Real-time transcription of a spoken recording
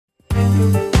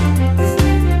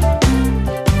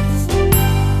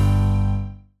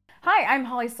Hi, I'm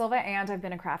Holly Silva and I've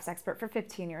been a crafts expert for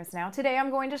 15 years now. Today I'm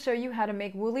going to show you how to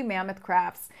make woolly mammoth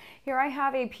crafts. Here I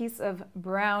have a piece of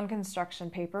brown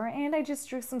construction paper and I just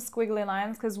drew some squiggly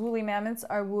lines because woolly mammoths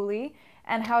are woolly.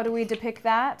 And how do we depict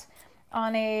that?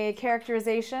 On a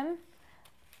characterization,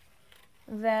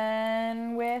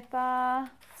 then with some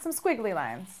squiggly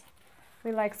lines.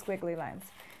 We like squiggly lines.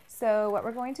 So what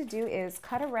we're going to do is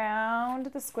cut around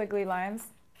the squiggly lines,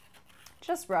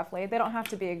 just roughly. They don't have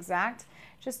to be exact.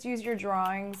 Just use your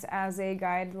drawings as a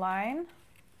guideline.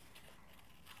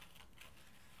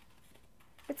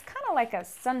 It's kind of like a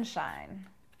sunshine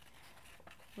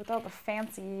with all the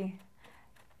fancy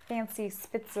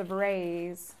spits of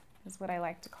rays is what I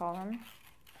like to call them.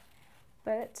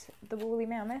 But the woolly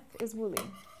mammoth is woolly.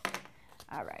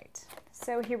 All right,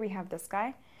 so here we have this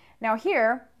guy. Now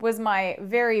here was my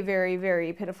very, very,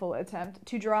 very pitiful attempt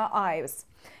to draw eyes.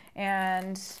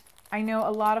 And I know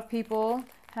a lot of people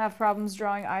have problems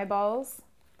drawing eyeballs.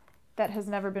 That has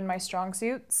never been my strong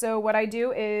suit. So what I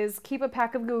do is keep a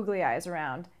pack of googly eyes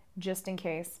around, just in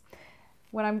case.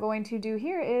 What I'm going to do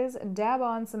here is dab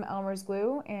on some Elmer's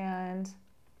glue, and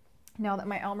now that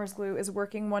my Elmer's glue is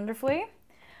working wonderfully,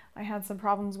 I had some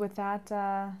problems with that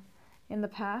in the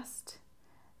past,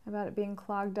 about it being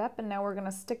clogged up, and now we're gonna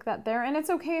stick that there. And it's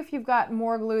okay if you've got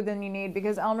more glue than you need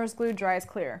because Elmer's glue dries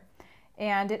clear.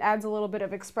 And it adds a little bit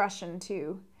of expression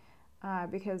too,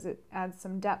 because it adds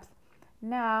some depth.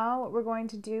 Now what we're going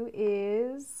to do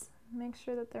is make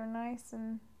sure that they're nice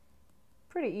and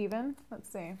pretty even. Let's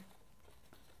see.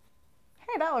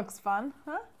 Hey, that looks fun,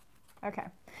 huh? Okay,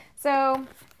 so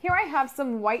here I have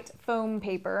some white foam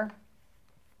paper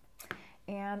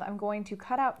and I'm going to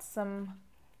cut out some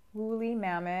woolly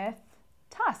mammoth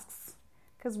tusks.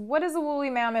 Because what is a woolly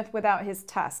mammoth without his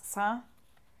tusks, huh?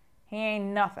 He ain't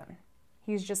nothing.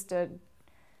 He's just a,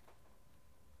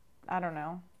 I don't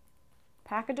know,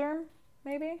 pachyderm,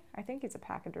 maybe? I think he's a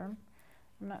pachyderm.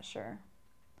 I'm not sure.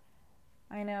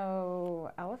 I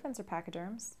know elephants are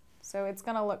pachyderms, so it's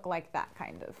gonna look like that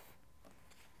kind of.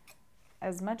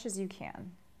 As much as you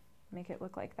can, make it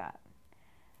look like that.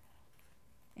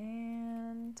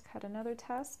 And cut another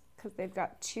tusk, because they've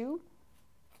got two.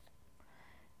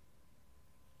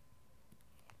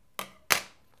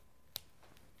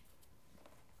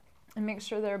 And make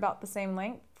sure they're about the same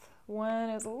length. One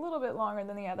is a little bit longer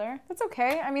than the other. That's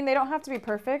okay. I mean, they don't have to be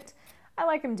perfect. I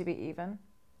like them to be even.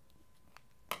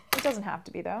 It doesn't have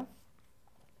to be, though.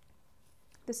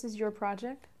 This is your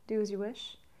project. Do as you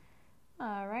wish.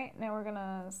 All right, now we're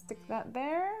gonna stick that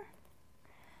there.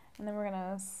 And then we're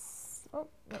gonna, oh,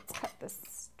 let's cut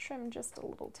this trim just a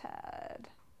little tad.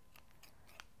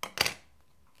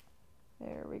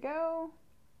 There we go.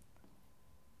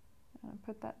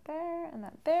 Put that there and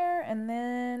that there, and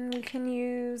then we can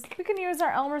use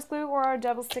our Elmer's glue or our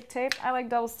double stick tape. I like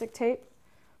double stick tape.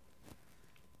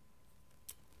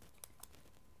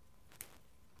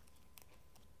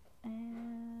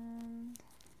 And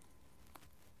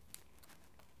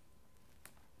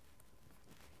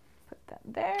put that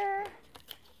there.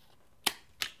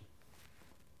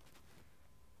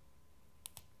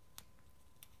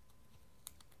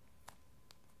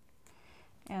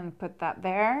 And put that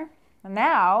there. And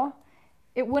now,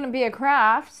 it wouldn't be a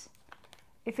craft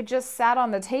if it just sat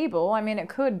on the table. I mean, it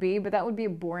could be, but that would be a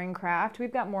boring craft.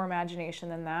 We've got more imagination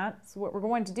than that. So what we're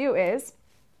going to do is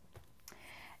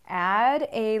add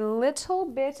a little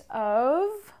bit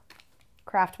of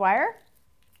craft wire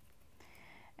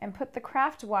and put the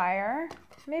craft wire,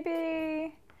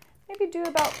 maybe do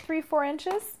about 3-4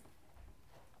 inches.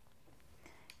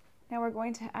 Now we're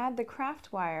going to add the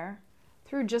craft wire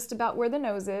through just about where the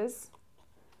nose is.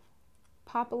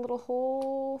 Pop a little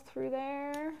hole through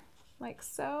there, like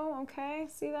so, okay,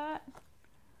 see that?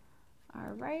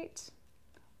 All right,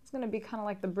 it's gonna be kind of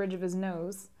like the bridge of his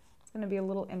nose. It's gonna be a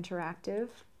little interactive.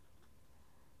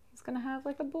 He's gonna have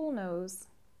like a bull nose.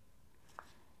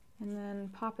 And then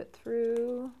pop it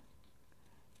through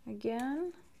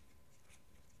again.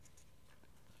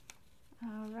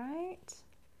 All right,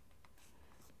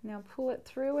 now pull it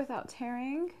through without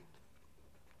tearing.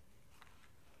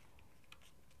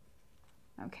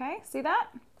 Okay, see that?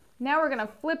 Now we're gonna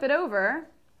flip it over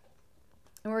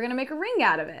and we're gonna make a ring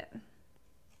out of it.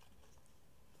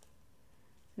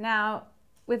 Now,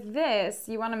 with this,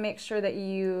 you wanna make sure that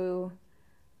you,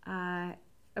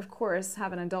 of course,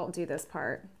 have an adult do this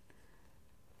part,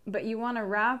 but you wanna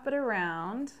wrap it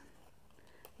around,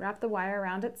 wrap the wire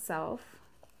around itself.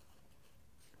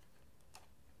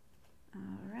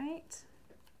 All right.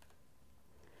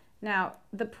 Now,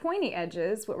 the pointy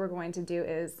edges, what we're going to do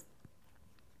is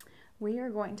we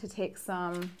are going to take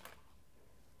some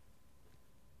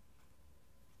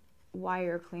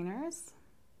wire cleaners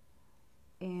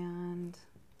and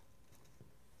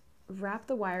wrap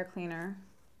the wire cleaner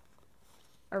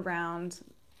around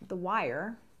the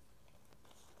wire.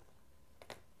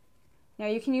 Now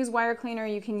you can use wire cleaner,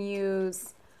 you can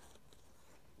use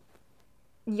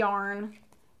yarn,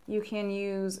 you can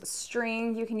use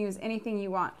string, you can use anything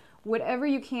you want. Whatever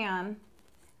you can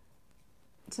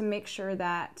to make sure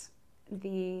that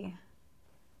the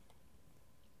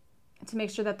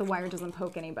wire doesn't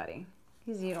poke anybody,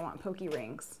 because you don't want pokey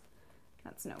rings.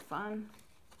 That's no fun.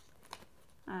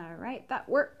 All right, that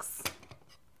works.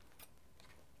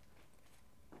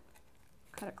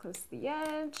 Cut it close to the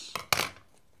edge.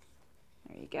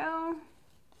 There you go.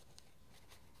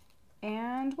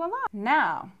 And voila.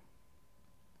 Now,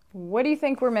 what do you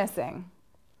think we're missing?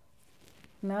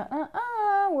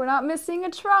 We're not missing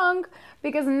a trunk,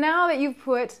 because now that you've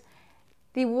put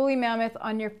the woolly mammoth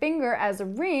on your finger as a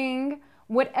ring,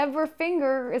 whatever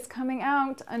finger is coming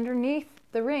out underneath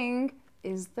the ring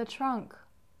is the trunk.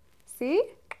 See?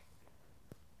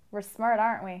 We're smart,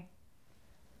 aren't we?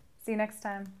 See you next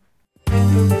time.